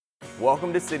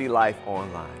Welcome to City Life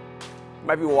Online. You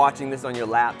might be watching this on your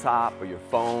laptop or your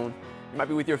phone. You might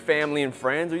be with your family and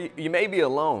friends, or you may be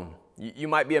alone. You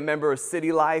might be a member of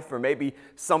City Life, or maybe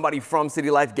somebody from City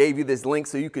Life gave you this link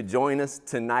so you could join us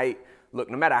tonight. Look,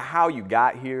 no matter how you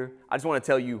got here, I just want to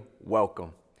tell you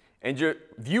welcome. And you're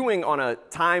viewing on a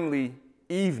timely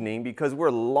evening because we're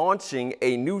launching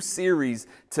a new series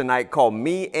tonight called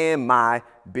Me and My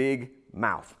Big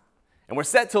Mouth. And we're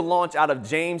set to launch out of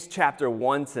James chapter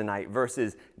 1 tonight,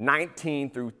 verses 19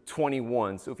 through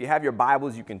 21. So if you have your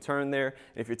Bibles, you can turn there.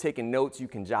 And if you're taking notes, you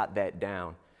can jot that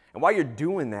down. And while you're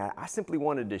doing that, I simply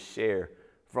wanted to share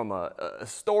from a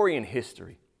story in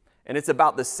history. And it's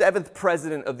about the 7th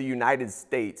president of the United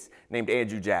States named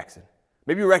Andrew Jackson.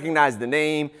 Maybe you recognize the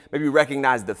name, maybe you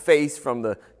recognize the face from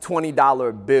the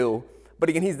 $20 bill. But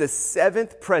again, he's the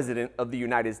 7th president of the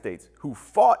United States who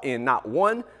fought in not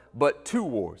one, but two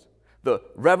wars. The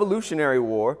Revolutionary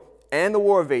War and the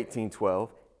War of 1812,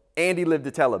 and he lived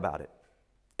to tell about it.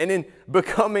 And in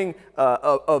becoming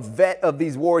a vet of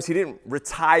these wars, he didn't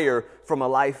retire from a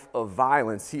life of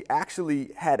violence. He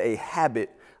actually had a habit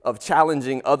of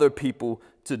challenging other people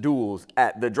to duels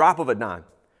at the drop of a dime.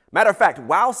 Matter of fact,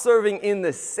 while serving in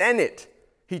the Senate,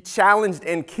 he challenged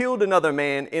and killed another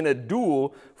man in a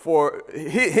duel for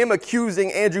him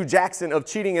accusing Andrew Jackson of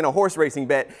cheating in a horse racing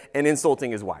bet and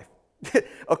insulting his wife.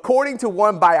 According to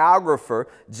one biographer,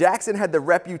 Jackson had the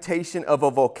reputation of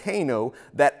a volcano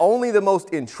that only the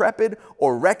most intrepid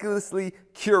or recklessly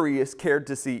curious cared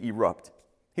to see erupt.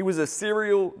 He was a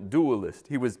serial duelist.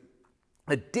 He was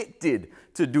addicted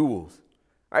to duels.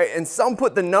 Right? And some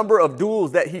put the number of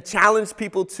duels that he challenged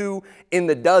people to in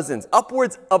the dozens,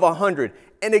 upwards of 100.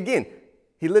 And again,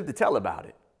 he lived to tell about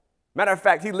it. Matter of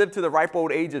fact, he lived to the ripe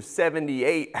old age of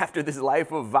 78 after this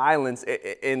life of violence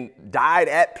and died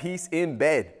at peace in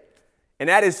bed. And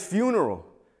at his funeral,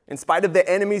 in spite of the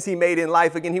enemies he made in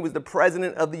life, again, he was the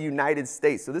president of the United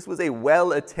States. So this was a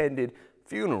well-attended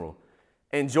funeral.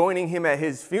 And joining him at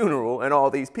his funeral and all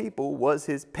these people was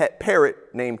his pet parrot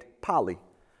named Polly.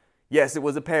 Yes, it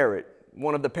was a parrot,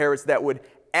 one of the parrots that would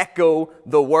echo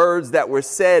the words that were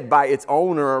said by its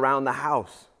owner around the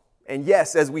house. And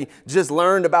yes, as we just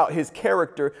learned about his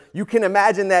character, you can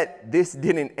imagine that this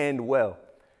didn't end well.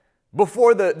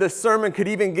 Before the sermon could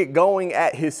even get going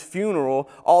at his funeral,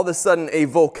 all of a sudden a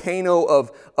volcano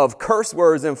of curse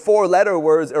words and 4-letter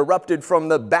words erupted from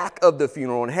the back of the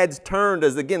funeral. And heads turned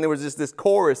as, again, there was just this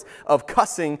chorus of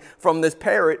cussing from this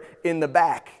parrot in the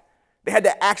back. They had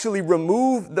to actually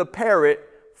remove the parrot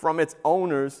from its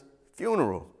owner's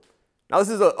funeral. Now, this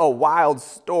is a wild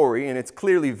story, and it's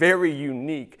clearly very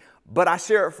unique. But I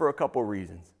share it for a couple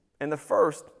reasons. And the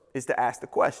first is to ask the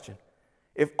question,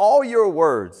 if all your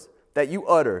words that you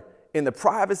utter in the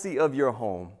privacy of your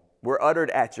home were uttered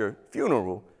at your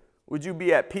funeral, would you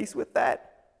be at peace with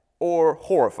that or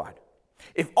horrified?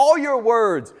 If all your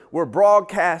words were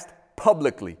broadcast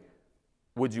publicly,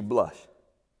 would you blush?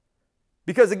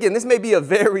 Because again, this may be a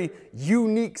very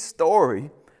unique story,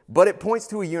 but it points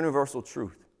to a universal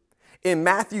truth. In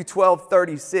Matthew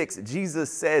 12:36,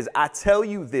 Jesus says, I tell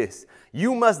you this,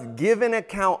 you must give an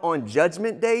account on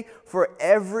Judgment Day for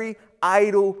every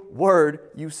idle word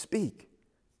you speak.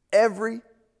 Every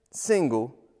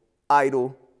single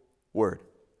idle word.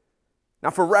 Now,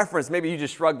 for reference, maybe you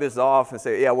just shrug this off and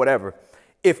say, yeah, whatever.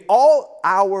 If all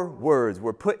our words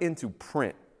were put into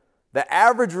print, the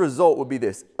average result would be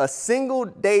this. A single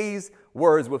day's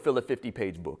words would fill a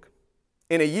 50-page book.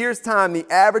 In a year's time, the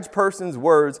average person's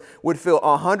words would fill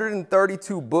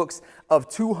 132 books of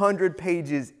 200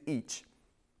 pages each.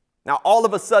 Now, all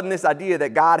of a sudden, this idea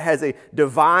that God has a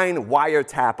divine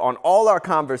wiretap on all our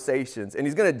conversations and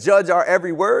he's going to judge our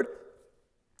every word,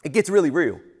 it gets really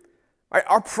real. Right?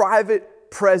 Our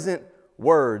private, present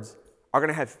words are going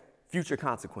to have future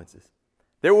consequences.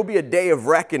 There will be a day of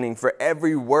reckoning for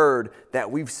every word that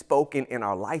we've spoken in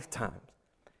our lifetime.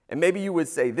 And maybe you would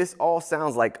say, this all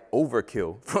sounds like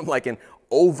overkill from like an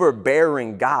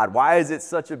overbearing God. Why is it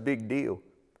such a big deal?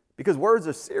 Because words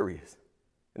are serious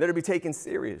and they're to be taken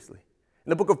seriously. In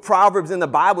the book of Proverbs in the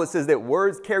Bible, it says that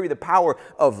words carry the power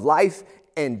of life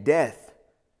and death.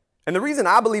 And the reason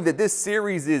I believe that this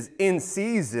series is in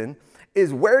season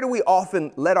is where do we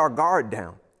often let our guard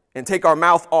down and take our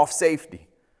mouth off safety?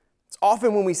 It's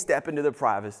often when we step into the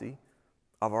privacy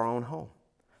of our own home.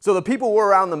 So the people we're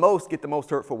around the most get the most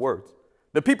hurtful words.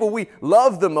 The people we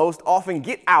love the most often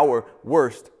get our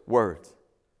worst words.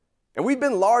 And we've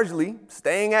been largely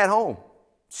staying at home,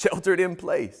 sheltered in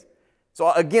place.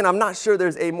 So again, I'm not sure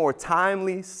there's a more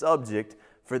timely subject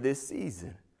for this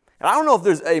season. And I don't know if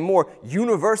there's a more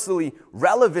universally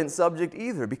relevant subject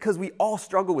either, because we all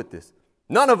struggle with this.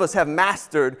 None of us have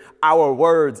mastered our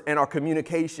words and our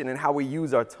communication and how we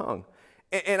use our tongue.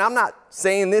 And I'm not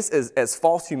saying this as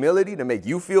false humility to make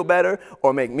you feel better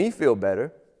or make me feel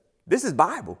better. This is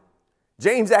Bible.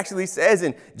 James actually says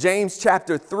in James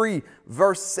chapter 3,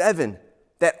 verse 7,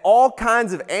 that all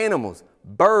kinds of animals,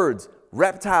 birds,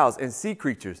 reptiles, and sea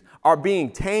creatures are being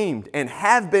tamed and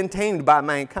have been tamed by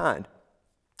mankind.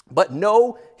 But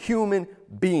no human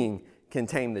being can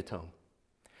tame the tongue.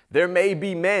 There may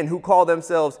be men who call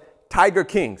themselves tiger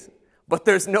kings, but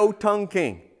there's no tongue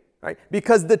king, right?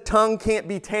 Because the tongue can't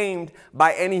be tamed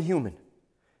by any human.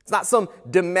 It's not some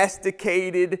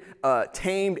domesticated,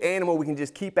 tamed animal we can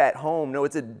just keep at home. No,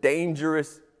 it's a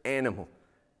dangerous animal,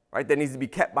 right? That needs to be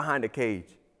kept behind a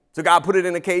cage. So God put it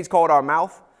in a cage called our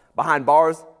mouth, behind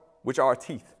bars, which are our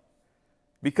teeth,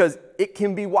 because it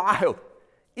can be wild,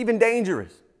 even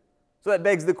dangerous. So that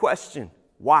begs the question,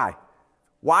 why?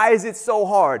 Why is it so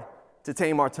hard to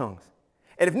tame our tongues?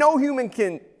 And if no human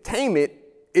can tame it,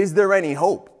 is there any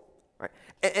hope? Right?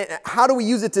 And how do we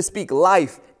use it to speak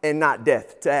life and not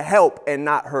death, to help and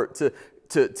not hurt,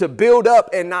 to build up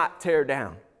and not tear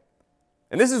down?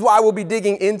 And this is why we'll be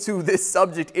digging into this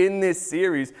subject in this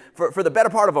series for the better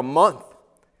part of a month.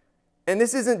 And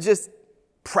this isn't just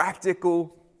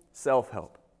practical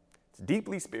self-help. It's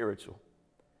deeply spiritual.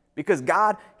 Because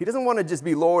God, He doesn't want to just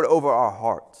be Lord over our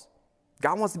hearts.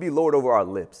 God wants to be Lord over our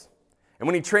lips. And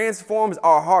when He transforms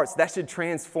our hearts, that should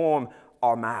transform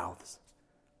our mouths.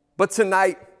 But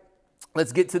tonight,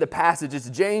 let's get to the passage.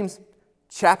 It's James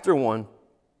chapter 1,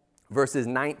 verses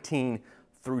 19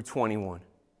 through 21.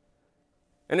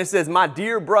 And it says, "My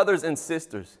dear brothers and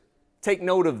sisters, take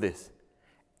note of this.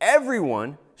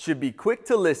 Everyone should be quick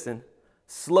to listen,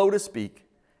 slow to speak,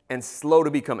 and slow to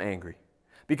become angry.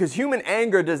 Because human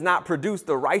anger does not produce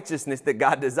the righteousness that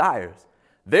God desires.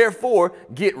 Therefore,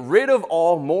 get rid of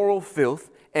all moral filth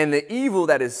and the evil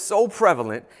that is so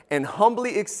prevalent, and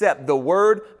humbly accept the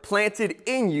word planted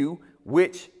in you,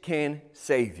 which can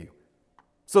save you."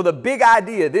 So the big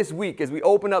idea this week as we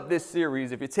open up this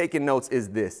series, if you're taking notes, is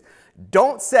this.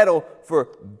 Don't settle for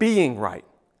being right.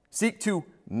 Seek to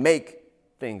make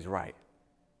things right.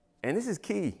 And this is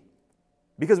key,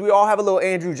 because we all have a little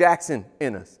Andrew Jackson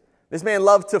in us. This man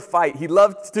loved to fight. He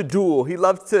loved to duel. He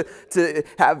loved to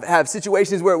have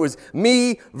situations where it was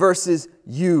me versus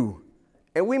you.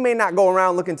 And we may not go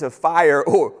around looking to fire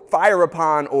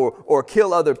upon or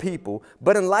kill other people.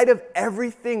 But in light of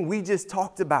everything we just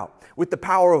talked about with the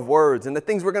power of words and the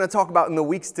things we're going to talk about in the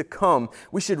weeks to come,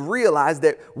 we should realize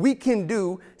that we can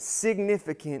do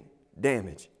significant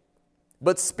damage.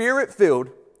 But Spirit-filled,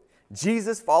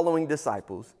 Jesus-following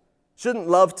disciples shouldn't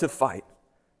love to fight.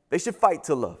 They should fight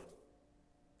to love.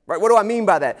 Right? What do I mean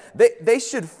by that? They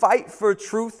should fight for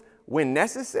truth when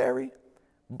necessary,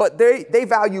 but they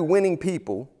value winning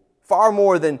people far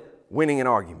more than winning an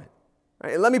argument.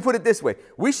 Right? And let me put it this way.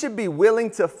 We should be willing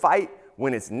to fight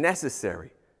when it's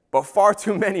necessary, but far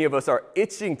too many of us are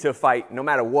itching to fight no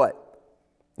matter what.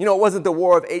 You know, it wasn't the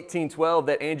War of 1812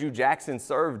 that Andrew Jackson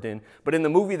served in, but in the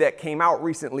movie that came out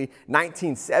recently,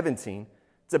 1917,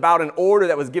 it's about an order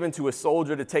that was given to a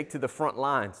soldier to take to the front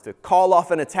lines, to call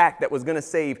off an attack that was going to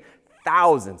save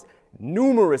thousands,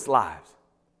 numerous lives.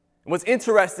 And what's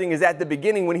interesting is at the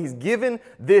beginning, when he's given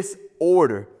this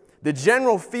order, the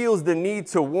general feels the need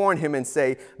to warn him and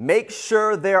say, make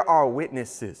sure there are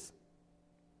witnesses.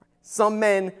 Some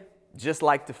men just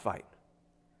like to fight.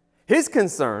 His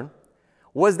concern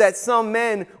was that some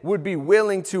men would be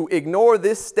willing to ignore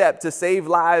this step to save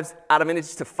lives out of an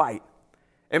itch to fight.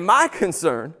 And my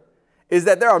concern is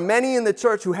that there are many in the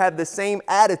church who have the same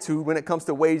attitude when it comes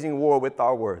to waging war with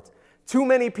our words. Too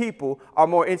many people are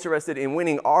more interested in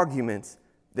winning arguments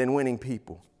than winning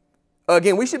people.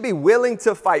 Again, we should be willing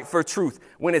to fight for truth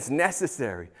when it's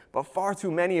necessary, but far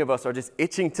too many of us are just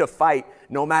itching to fight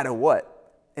no matter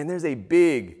what. And there's a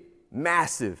big,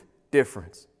 massive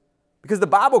difference, because the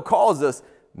Bible calls us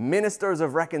ministers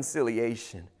of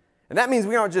reconciliation. And that means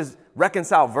we aren't just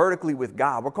reconciled vertically with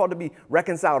God. We're called to be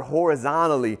reconciled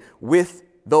horizontally with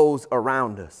those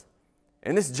around us.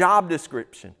 And this job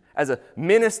description as a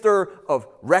minister of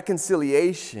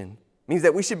reconciliation means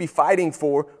that we should be fighting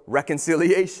for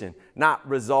reconciliation, not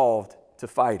resolved to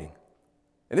fighting.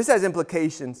 And this has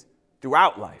implications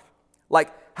throughout life.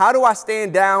 Like, how do I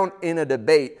stand down in a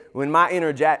debate when my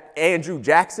inner Andrew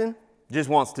Jackson just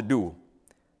wants to duel?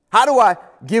 How do I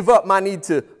give up my need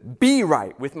to be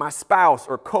right with my spouse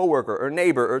or coworker or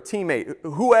neighbor or teammate,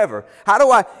 whoever? How do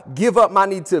I give up my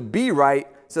need to be right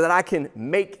so that I can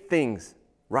make things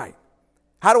right?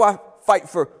 How do I fight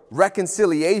for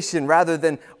reconciliation rather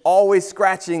than always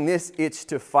scratching this itch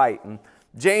to fight? And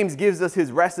James gives us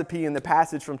his recipe in the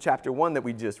passage from chapter 1 that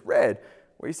we just read,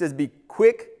 where he says, be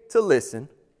quick to listen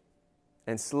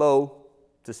and slow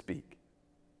to speak.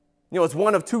 You know, it's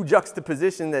one of two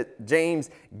juxtapositions that James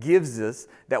gives us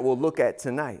that we'll look at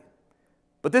tonight.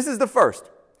 But this is the first.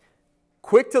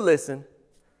 Quick to listen,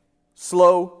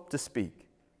 slow to speak.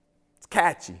 It's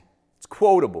catchy. It's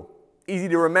quotable. Easy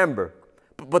to remember.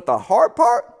 But the hard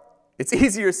part, it's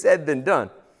easier said than done.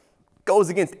 Goes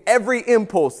against every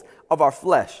impulse of our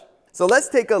flesh. So let's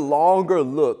take a longer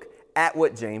look at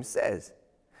what James says.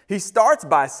 He starts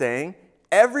by saying,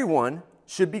 everyone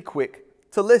should be quick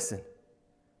to listen.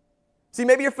 See,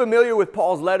 maybe you're familiar with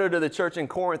Paul's letter to the church in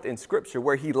Corinth in Scripture,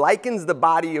 where he likens the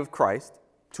body of Christ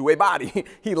to a body.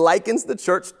 He likens the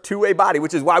church to a body,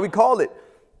 which is why we call it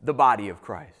the body of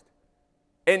Christ.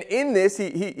 And in this,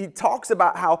 he talks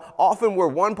about how often we're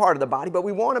one part of the body, but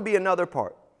we want to be another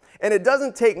part. And it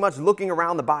doesn't take much looking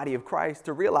around the body of Christ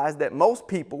to realize that most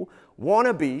people want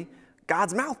to be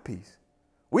God's mouthpiece.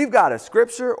 We've got a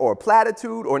scripture or a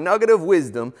platitude or nugget of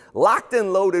wisdom locked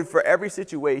and loaded for every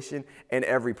situation and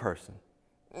every person.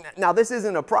 Now, this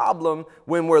isn't a problem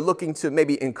when we're looking to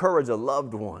maybe encourage a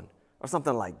loved one or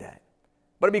something like that.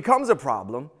 But it becomes a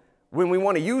problem when we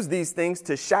want to use these things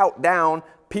to shout down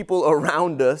people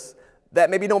around us that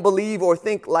maybe don't believe or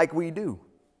think like we do.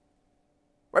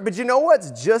 Right? But you know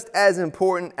what's just as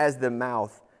important as the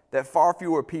mouth that far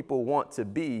fewer people want to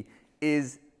be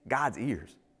is God's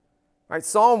ears. Right?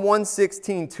 Psalm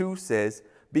 116:2 says,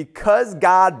 because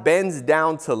God bends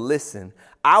down to listen,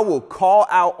 I will call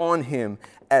out on him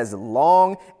as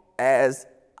long as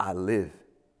I live.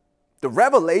 The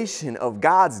revelation of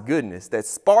God's goodness that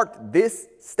sparked this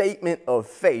statement of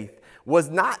faith was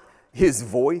not his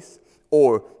voice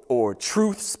or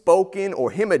truth spoken or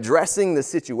him addressing the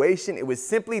situation. It was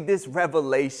simply this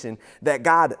revelation that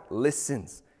God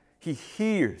listens. He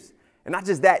hears. And not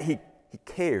just that, he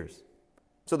cares.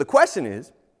 So the question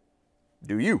is,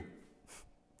 do you?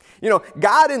 You know,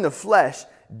 God in the flesh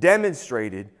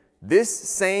demonstrated this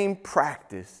same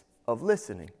practice of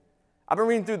listening. I've been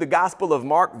reading through the Gospel of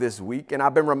Mark this week, and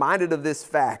I've been reminded of this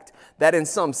fact that in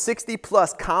some 60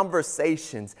 plus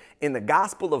conversations in the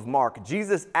Gospel of Mark,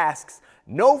 Jesus asks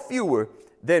no fewer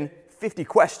than 50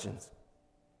 questions.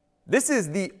 This is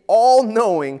the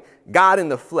all-knowing God in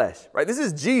the flesh, right? This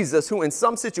is Jesus who in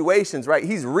some situations, right,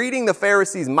 he's reading the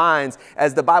Pharisees' minds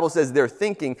as the Bible says they're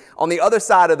thinking on the other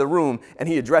side of the room, and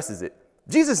he addresses it.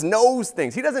 Jesus knows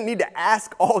things. He doesn't need to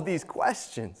ask all these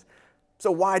questions.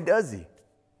 So why does he?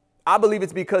 I believe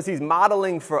it's because he's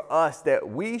modeling for us that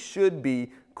we should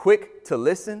be quick to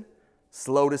listen,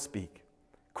 slow to speak,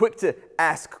 quick to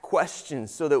ask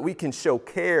questions so that we can show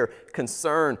care,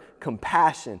 concern,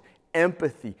 compassion,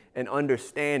 empathy, and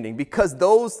understanding, because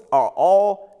those are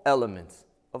all elements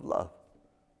of love.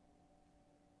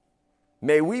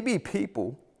 May we be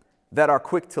people that are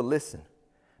quick to listen,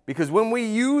 because when we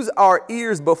use our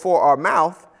ears before our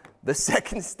mouth, the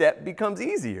second step becomes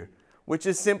easier, which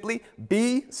is simply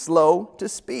be slow to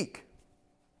speak.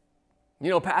 You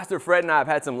know, Pastor Fred and I have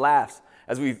had some laughs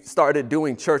as we've started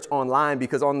doing church online,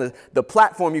 because on the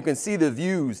platform you can see the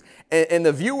views, and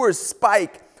the viewers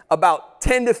spike about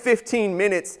 10 to 15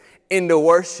 minutes into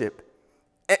worship.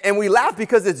 And we laugh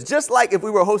because it's just like if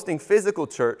we were hosting physical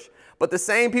church, but the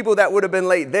same people that would have been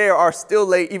late there are still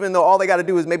late, even though all they got to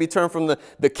do is maybe turn from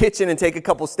the kitchen and take a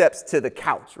couple steps to the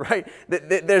couch, right?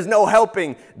 There's no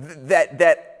helping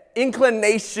that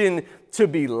inclination to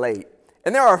be late.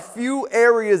 And there are a few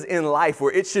areas in life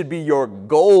where it should be your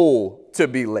goal to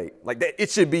be late. Like that,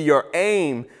 it should be your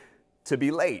aim to be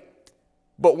late.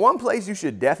 But one place you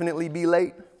should definitely be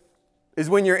late is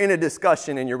when you're in a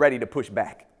discussion and you're ready to push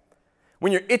back.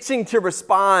 When you're itching to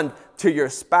respond to your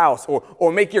spouse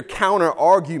or make your counter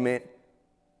argument,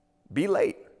 be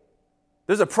late.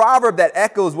 There's a proverb that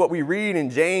echoes what we read in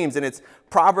James, and it's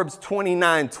Proverbs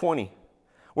 29:20,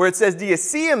 where it says, "Do you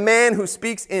see a man who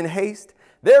speaks in haste?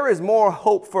 There is more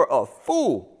hope for a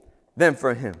fool than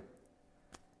for him."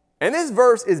 And this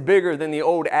verse is bigger than the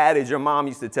old adage your mom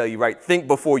used to tell you, right? Think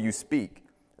before you speak.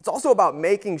 It's also about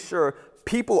making sure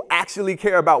people actually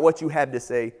care about what you have to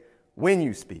say when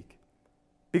you speak.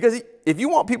 Because if you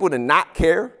want people to not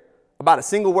care about a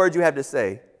single word you have to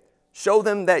say, show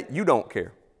them that you don't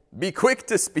care. Be quick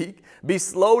to speak, be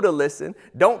slow to listen,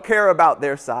 don't care about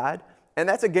their side, and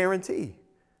that's a guarantee.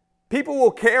 People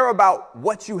will care about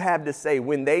what you have to say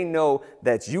when they know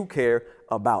that you care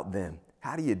about them.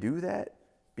 How do you do that?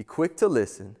 Be quick to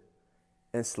listen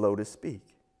and slow to speak.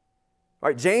 All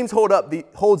right, James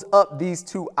holds up these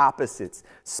two opposites,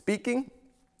 speaking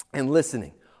and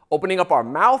listening, opening up our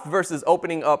mouth versus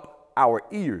opening up our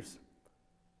ears.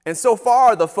 And so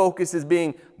far, the focus is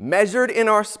being measured in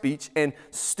our speech and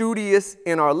studious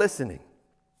in our listening.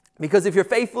 Because if you're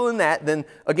faithful in that, then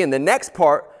again, the next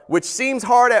part, which seems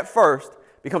hard at first,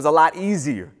 becomes a lot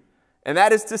easier. And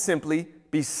that is to simply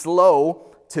be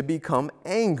slow to become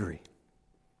angry.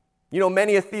 You know,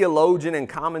 many a theologian and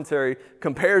commentary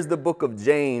compares the book of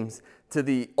James to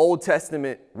the Old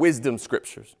Testament wisdom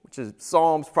scriptures, which is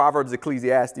Psalms, Proverbs,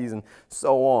 Ecclesiastes, and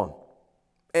so on.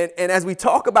 And as we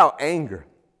talk about anger,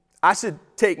 I should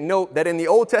take note that in the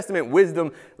Old Testament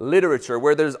wisdom literature,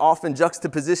 where there's often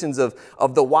juxtapositions of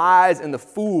the wise and the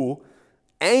fool,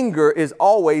 anger is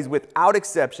always, without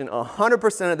exception,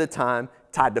 100% of the time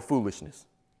tied to foolishness.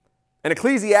 And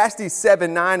Ecclesiastes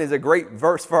 7:9 is a great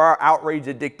verse for our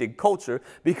outrage-addicted culture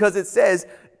because it says,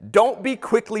 "Don't be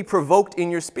quickly provoked in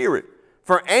your spirit,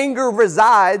 for anger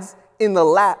resides in the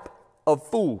lap of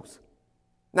fools."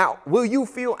 Now, will you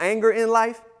feel anger in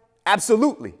life?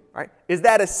 Absolutely, right? Is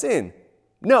that a sin?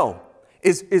 No.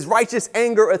 Is righteous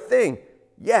anger a thing?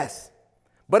 Yes.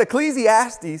 But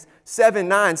Ecclesiastes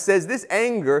 7:9 says this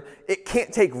anger, it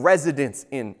can't take residence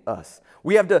in us.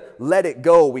 We have to let it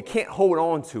go. We can't hold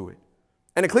on to it.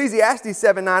 And Ecclesiastes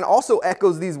 7:9 also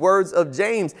echoes these words of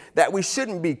James that we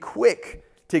shouldn't be quick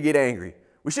to get angry.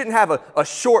 We shouldn't have a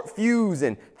short fuse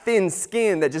and thin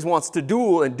skin that just wants to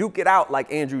duel and duke it out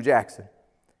like Andrew Jackson.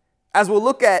 As we'll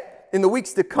look at in the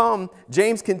weeks to come,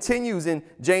 James continues in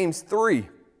James 3.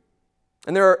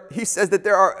 And he says that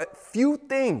there are few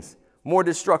things more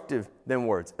destructive than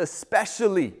words,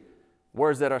 especially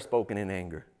words that are spoken in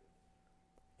anger.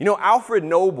 You know, Alfred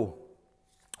Nobel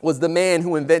was the man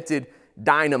who invented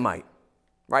dynamite,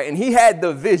 right? And he had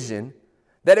the vision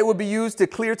that it would be used to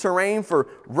clear terrain for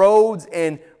roads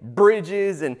and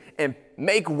bridges and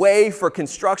make way for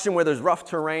construction where there's rough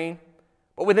terrain.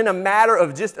 But within a matter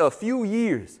of just a few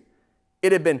years,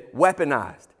 it had been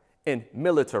weaponized and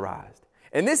militarized.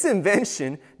 And this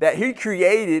invention that he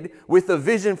created with a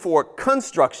vision for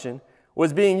construction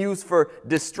was being used for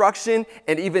destruction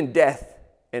and even death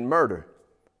and murder.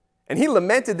 And he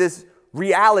lamented this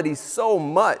reality so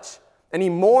much, and he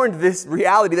mourned this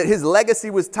reality that his legacy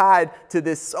was tied to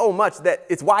this so much that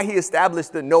it's why he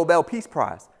established the Nobel Peace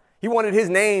Prize. He wanted his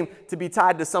name to be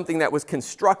tied to something that was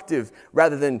constructive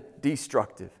rather than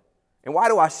destructive. And why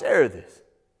do I share this?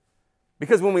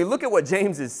 Because when we look at what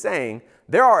James is saying,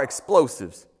 there are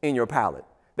explosives in your palate.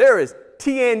 There is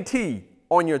TNT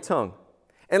on your tongue.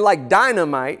 And like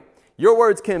dynamite, your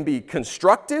words can be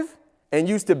constructive and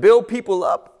used to build people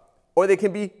up, or they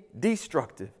can be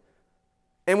destructive.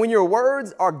 And when your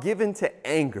words are given to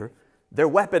anger, they're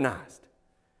weaponized.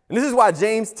 And this is why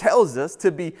James tells us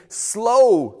to be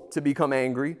slow to become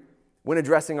angry when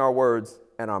addressing our words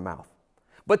and our mouth.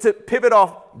 But to pivot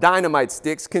off dynamite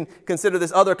sticks, consider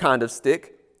this other kind of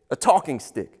stick, a talking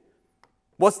stick.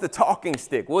 What's the talking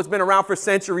stick? Well, it's been around for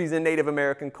centuries in Native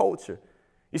American culture.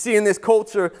 You see, in this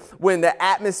culture, when the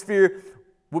atmosphere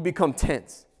would become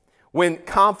tense, when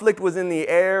conflict was in the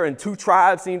air and two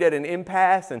tribes seemed at an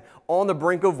impasse and on the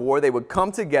brink of war, they would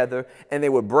come together and they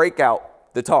would break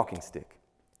out the talking stick.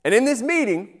 And in this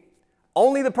meeting,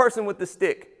 only the person with the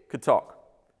stick could talk,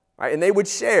 right? And they would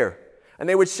share. And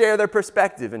they would share their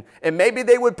perspective. And maybe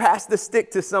they would pass the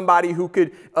stick to somebody who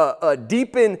could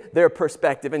deepen their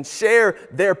perspective and share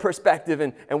their perspective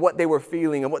and what they were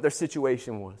feeling and what their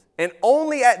situation was. And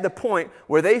only at the point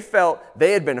where they felt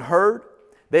they had been heard,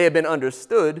 they had been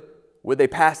understood, would they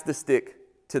pass the stick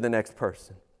to the next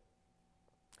person.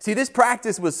 See, this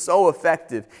practice was so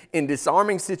effective in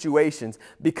disarming situations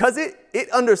because it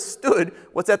understood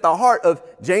what's at the heart of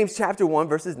James chapter 1,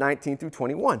 verses 19 through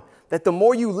 21. That the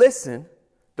more you listen,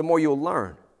 the more you'll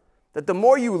learn. That the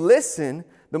more you listen,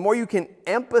 the more you can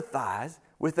empathize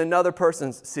with another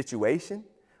person's situation,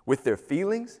 with their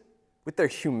feelings, with their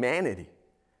humanity.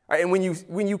 Right? And when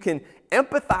you can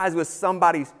empathize with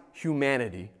somebody's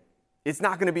humanity, it's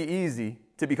not going to be easy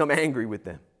to become angry with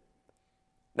them.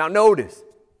 Now notice,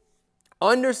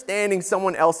 understanding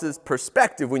someone else's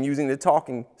perspective when using the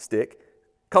talking stick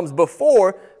comes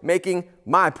before making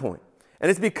my point. And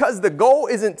it's because the goal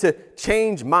isn't to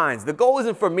change minds. The goal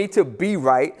isn't for me to be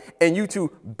right and you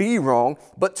to be wrong,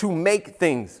 but to make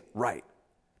things right.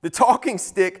 The talking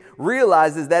stick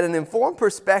realizes that an informed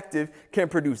perspective can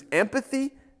produce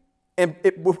empathy and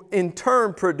it will in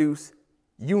turn produce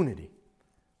unity.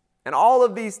 And all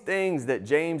of these things that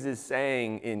James is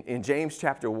saying in James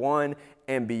chapter 1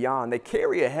 and beyond, they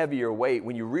carry a heavier weight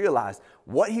when you realize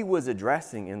what he was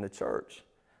addressing in the church.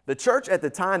 The church at the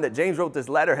time that James wrote this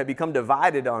letter had become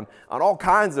divided on all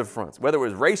kinds of fronts, whether it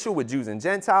was racial with Jews and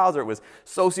Gentiles, or it was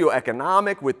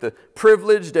socioeconomic with the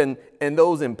privileged and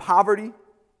those in poverty.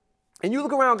 And you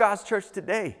look around God's church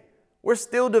today, we're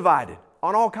still divided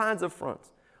on all kinds of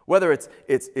fronts, whether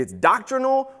it's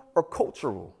doctrinal or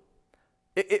cultural.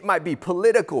 It might be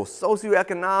political,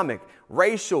 socioeconomic,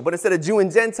 racial, but instead of Jew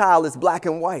and Gentile, it's black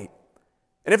and white.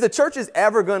 And if the church is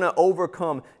ever going to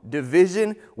overcome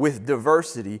division with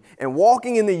diversity and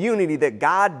walking in the unity that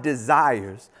God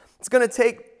desires, it's going to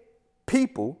take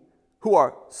people who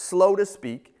are slow to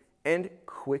speak and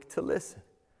quick to listen.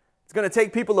 It's going to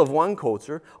take people of one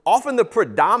culture, often the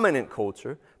predominant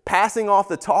culture, passing off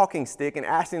the talking stick and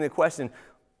asking the question,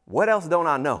 what else don't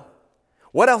I know?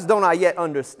 What else don't I yet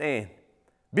understand?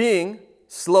 Being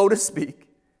slow to speak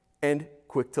and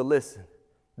quick to listen.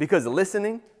 Because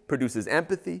listening produces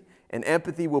empathy, and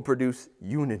empathy will produce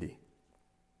unity.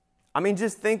 I mean,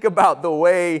 just think about the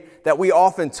way that we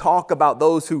often talk about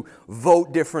those who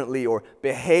vote differently or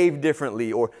behave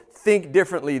differently or think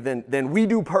differently than we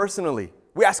do personally.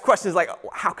 We ask questions like,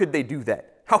 how could they do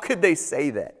that? How could they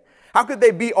say that? How could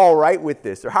they be all right with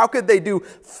this? Or how could they do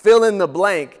fill in the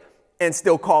blank and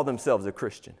still call themselves a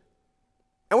Christian?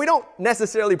 And we don't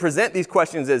necessarily present these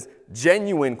questions as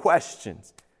genuine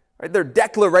questions, right? They're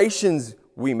declarations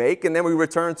we make, and then we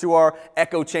return to our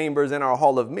echo chambers and our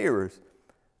hall of mirrors.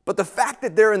 But the fact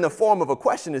that they're in the form of a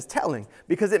question is telling,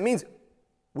 because it means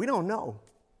we don't know.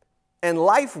 And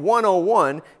life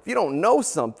 101, if you don't know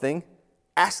something,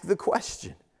 ask the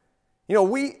question. You know,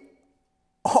 we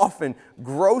often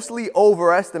grossly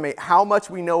overestimate how much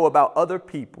we know about other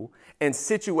people and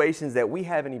situations that we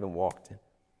haven't even walked in.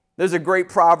 There's a great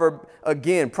proverb,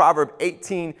 again, Proverb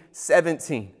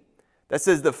 18:17, that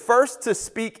says the first to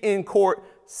speak in court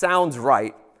sounds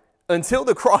right until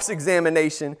the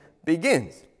cross-examination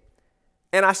begins.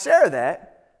 And I share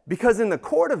that because in the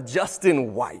court of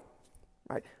Justin White,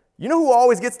 right, you know who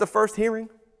always gets the first hearing?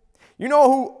 You know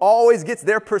who always gets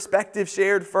their perspective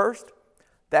shared first?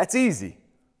 That's easy.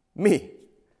 Me.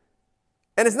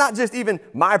 And it's not just even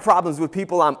my problems with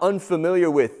people I'm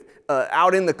unfamiliar with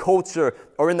out in the culture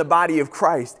or in the body of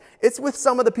Christ. It's with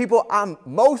some of the people I'm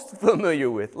most familiar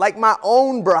with, like my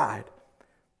own bride.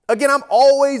 Again, I'm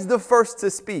always the first to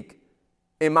speak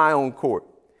in my own court,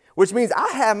 which means I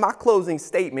have my closing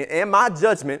statement and my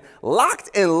judgment locked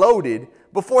and loaded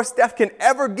before Steph can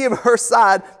ever give her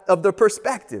side of the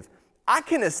perspective. I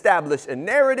can establish a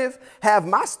narrative, have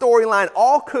my storyline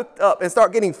all cooked up, and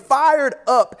start getting fired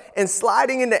up and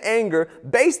sliding into anger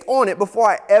based on it before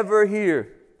I ever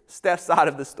hear Steph's side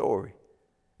of the story.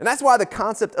 And that's why the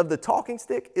concept of the talking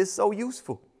stick is so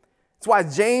useful. That's why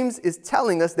James is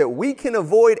telling us that we can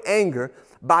avoid anger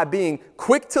by being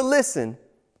quick to listen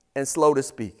and slow to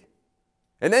speak.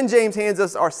 And then James hands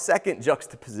us our second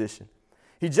juxtaposition.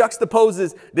 He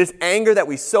juxtaposes this anger that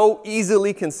we so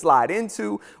easily can slide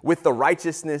into with the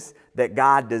righteousness that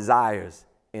God desires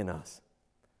in us.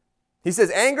 He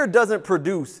says anger doesn't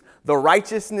produce the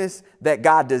righteousness that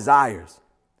God desires.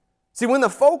 See, when the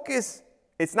focus,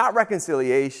 it's not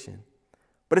reconciliation,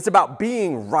 but it's about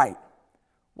being right.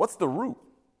 What's the root?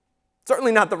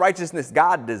 Certainly not the righteousness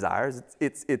God desires.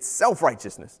 It's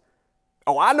self-righteousness.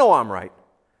 Oh, I know I'm right.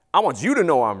 I want you to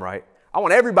know I'm right. I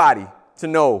want everybody to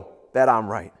know that I'm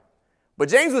right. But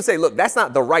James would say, look, that's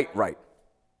not the right. I'm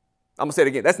going to say it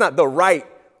again. That's not the right.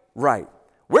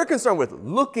 We're concerned with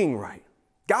looking right.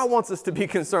 God wants us to be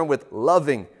concerned with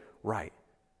loving right.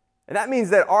 And that means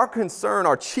that our concern,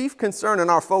 our chief concern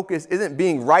and our focus isn't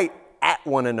being right at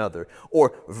one another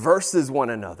or versus one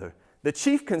another. The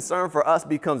chief concern for us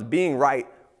becomes being right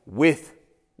with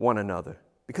one another,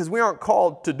 because we aren't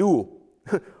called to duel.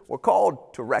 We're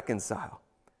called to reconcile.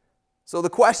 So the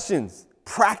questions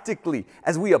practically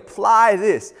as we apply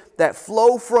this that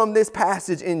flow from this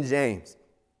passage in James,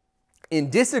 in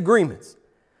disagreements,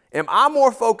 am I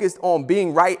more focused on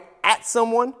being right at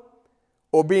someone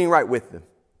or being right with them?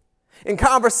 In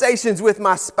conversations with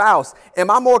my spouse,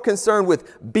 am I more concerned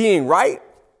with being right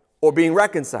or being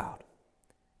reconciled?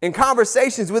 In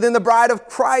conversations within the bride of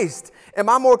Christ, am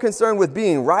I more concerned with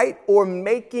being right or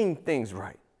making things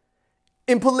right?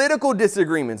 In political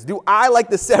disagreements, do I, like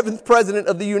the 7th president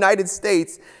of the United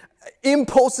States,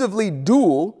 impulsively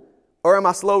duel, or am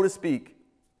I slow to speak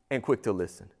and quick to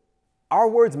listen? Our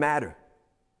words matter.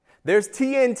 There's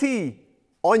TNT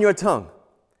on your tongue.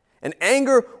 And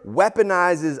anger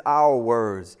weaponizes our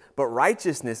words, but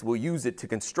righteousness will use it to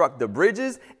construct the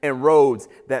bridges and roads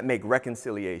that make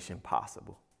reconciliation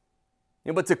possible.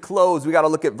 But to close, we got to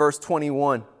look at verse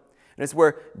 21. And it's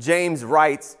where James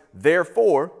writes,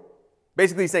 therefore,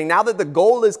 basically saying, now that the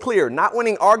goal is clear, not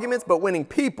winning arguments, but winning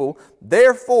people,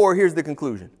 therefore, here's the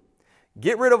conclusion.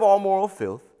 Get rid of all moral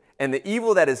filth and the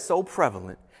evil that is so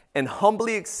prevalent, and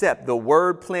humbly accept the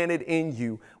word planted in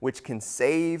you, which can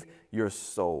save your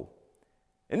soul.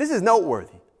 And this is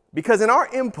noteworthy because in our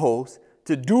impulse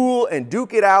to duel and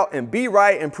duke it out and be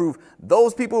right and prove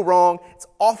those people wrong, it's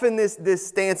often this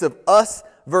stance of us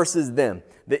versus them.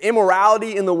 The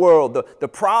immorality in the world, the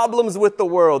problems with the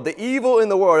world, the evil in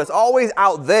the world, it's always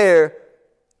out there,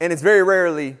 and it's very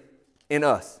rarely in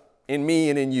us, in me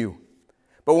and in you.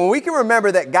 But when we can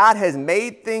remember that God has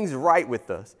made things right with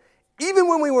us, even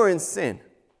when we were in sin,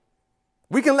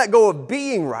 we can let go of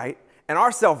being right and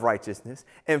our self-righteousness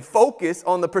and focus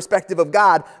on the perspective of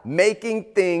God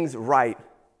making things right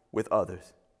with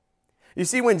others. You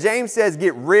see, when James says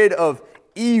get rid of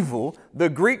evil, the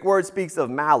Greek word speaks of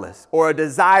malice or a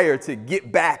desire to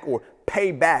get back or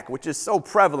pay back, which is so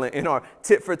prevalent in our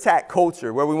tit-for-tat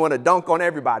culture where we want to dunk on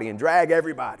everybody and drag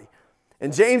everybody.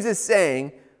 And James is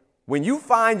saying, when you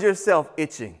find yourself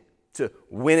itching to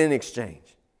win an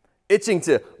exchange, itching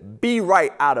to be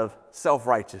right out of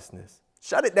self-righteousness,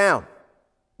 shut it down.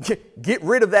 Get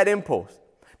rid of that impulse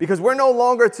because we're no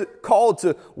longer called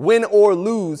to win or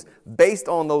lose based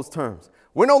on those terms.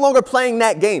 We're no longer playing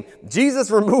that game.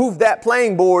 Jesus removed that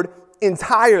playing board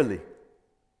entirely.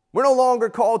 We're no longer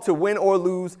called to win or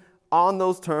lose on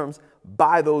those terms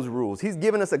by those rules. He's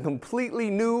given us a completely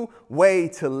new way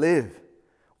to live.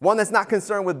 One that's not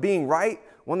concerned with being right,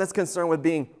 one that's concerned with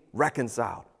being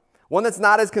reconciled. One that's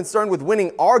not as concerned with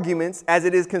winning arguments as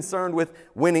it is concerned with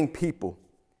winning people.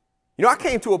 You know, I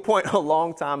came to a point a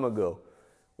long time ago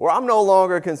where I'm no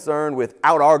longer concerned with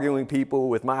out-arguing people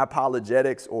with my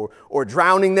apologetics or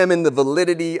drowning them in the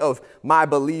validity of my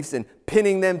beliefs and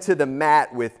pinning them to the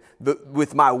mat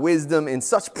with my wisdom in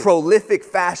such prolific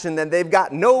fashion that they've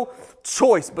got no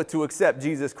choice but to accept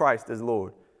Jesus Christ as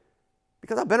Lord.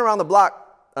 Because I've been around the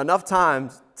block enough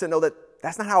times to know that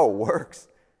that's not how it works.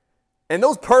 And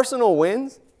those personal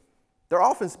wins, they're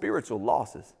often spiritual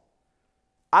losses.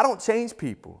 I don't change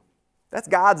people. That's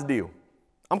God's deal.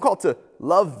 I'm called to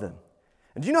love them.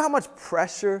 And do you know how much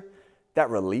pressure that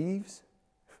relieves?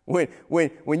 When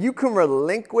you can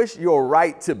relinquish your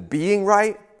right to being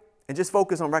right and just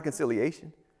focus on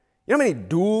reconciliation. You know how many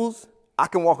duels I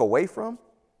can walk away from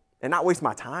and not waste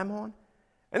my time on?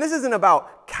 And this isn't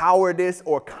about cowardice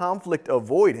or conflict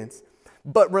avoidance,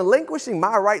 but relinquishing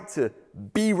my right to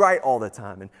be right all the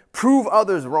time and prove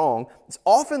others wrong is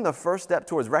often the first step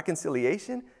towards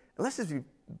reconciliation. And let's just be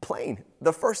plain,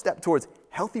 the first step towards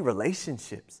healthy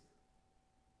relationships.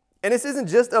 And this isn't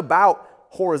just about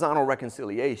horizontal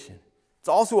reconciliation. It's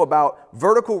also about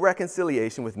vertical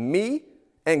reconciliation with me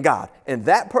and God, and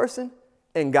that person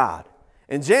and God.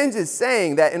 And James is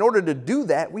saying that in order to do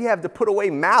that, we have to put away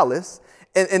malice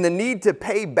and the need to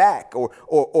pay back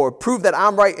or prove that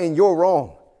I'm right and you're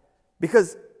wrong.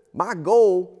 Because my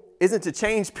goal isn't to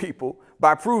change people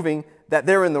by proving that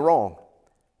they're in the wrong.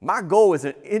 My goal is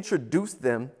to introduce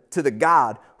them to the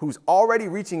God who's already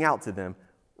reaching out to them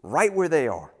right where they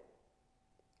are,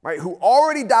 right? Who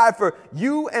already died for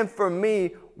you and for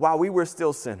me while we were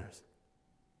still sinners.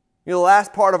 You know, the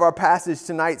last part of our passage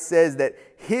tonight says that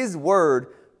his word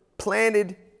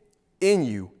planted in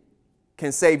you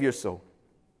can save your soul.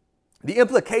 The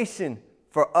implication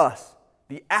for us,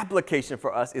 the application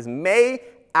for us is may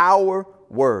our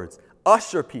words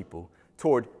usher people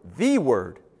toward the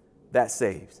word that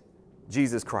saves,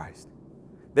 Jesus Christ.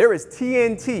 There is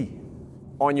TNT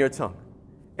on your tongue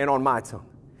and on my tongue.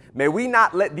 May we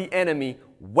not let the enemy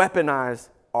weaponize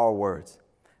our words.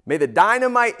 May the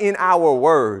dynamite in our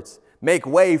words make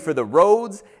way for the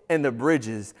roads and the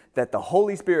bridges that the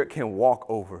Holy Spirit can walk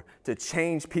over to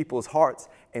change people's hearts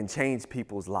and change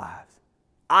people's lives.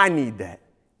 I need that.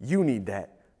 You need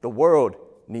that. The world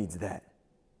needs that.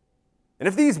 And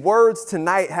if these words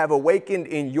tonight have awakened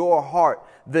in your heart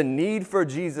the need for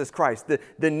Jesus Christ,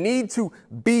 the need to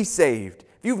be saved,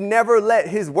 if you've never let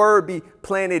his word be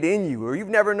planted in you, or you've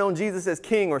never known Jesus as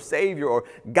King or Savior or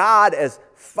God as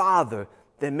Father,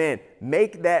 then man,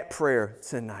 make that prayer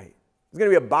tonight. There's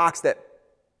going to be a box that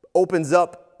opens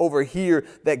up over here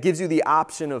that gives you the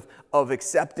option of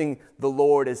accepting the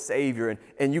Lord as Savior.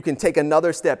 And you can take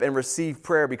another step and receive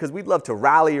prayer because we'd love to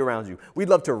rally around you. We'd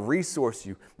love to resource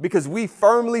you because we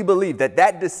firmly believe that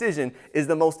that decision is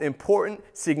the most important,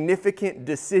 significant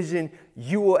decision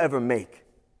you will ever make.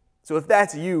 So if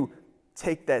that's you,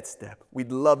 take that step.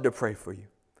 We'd love to pray for you.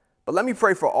 But let me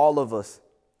pray for all of us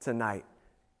tonight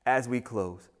as we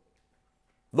close.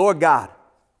 Lord God,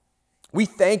 we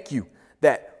thank you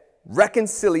that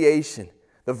reconciliation,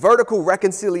 the vertical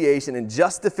reconciliation and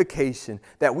justification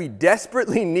that we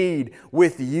desperately need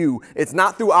with you, it's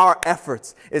not through our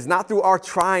efforts. It's not through our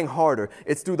trying harder.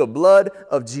 It's through the blood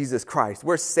of Jesus Christ.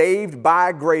 We're saved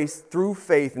by grace through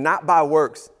faith, not by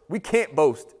works. We can't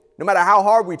boast, no matter how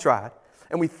hard we tried.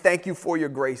 And we thank you for your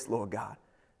grace, Lord God.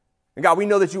 And God, we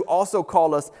know that you also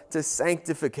call us to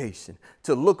sanctification,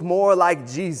 to look more like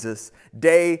Jesus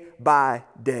day by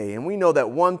day. And we know that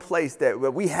one place that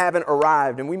we haven't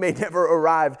arrived and we may never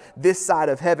arrive this side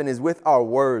of heaven is with our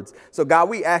words. So God,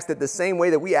 we ask that the same way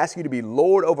that we ask you to be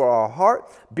Lord over our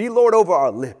heart, be Lord over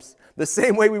our lips. The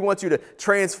same way we want you to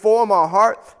transform our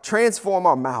heart, transform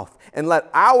our mouth, and let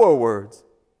our words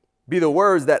be the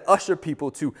words that usher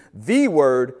people to the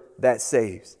word that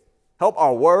saves. Help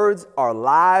our words, our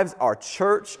lives, our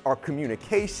church, our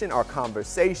communication, our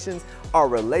conversations, our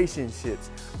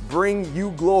relationships bring you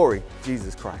glory,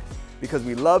 Jesus Christ, because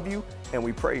we love you and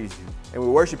we praise you and we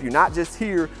worship you, not just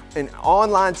here in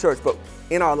online church, but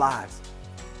in our lives.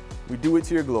 We do it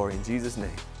to your glory in Jesus' name.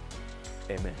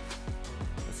 Amen.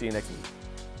 We'll see you next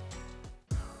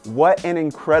week. What an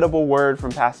incredible word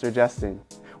from Pastor Justin.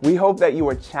 We hope that you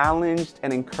were challenged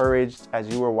and encouraged as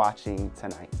you were watching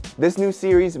tonight. This new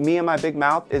series, Me and My Big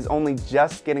Mouth, is only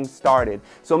just getting started,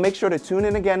 so make sure to tune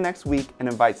in again next week and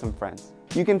invite some friends.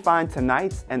 You can find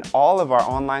tonight's and all of our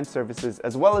online services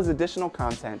as well as additional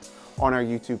content on our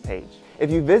YouTube page.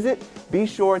 If you visit, be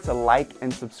sure to like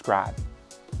and subscribe.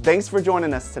 Thanks for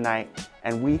joining us tonight,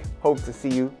 and we hope to see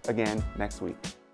you again next week.